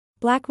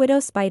Black widow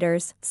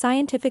spiders,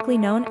 scientifically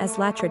known as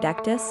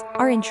Latrodectus,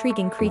 are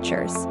intriguing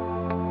creatures.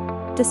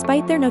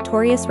 Despite their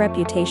notorious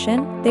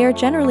reputation, they are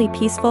generally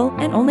peaceful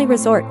and only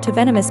resort to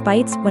venomous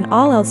bites when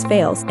all else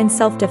fails in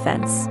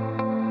self-defense.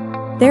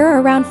 There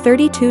are around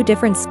 32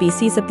 different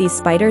species of these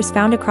spiders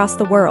found across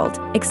the world,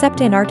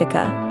 except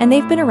Antarctica, and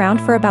they've been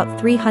around for about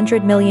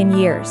 300 million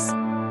years.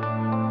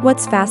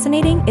 What's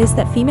fascinating is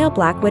that female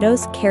black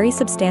widows carry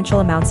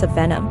substantial amounts of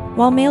venom,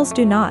 while males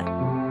do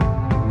not.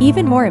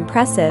 Even more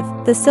impressive,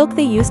 the silk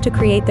they use to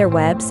create their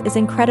webs is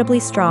incredibly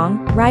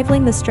strong,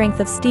 rivaling the strength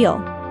of steel.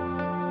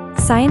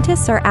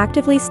 Scientists are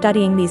actively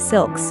studying these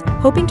silks,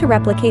 hoping to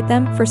replicate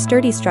them for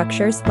sturdy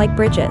structures like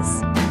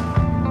bridges.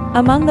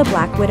 Among the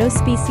black widow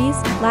species,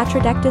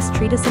 Latrodectus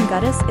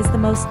tredecimguttatus is the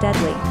most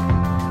deadly.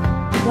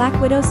 Black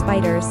widow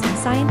spiders,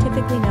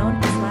 scientifically known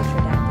as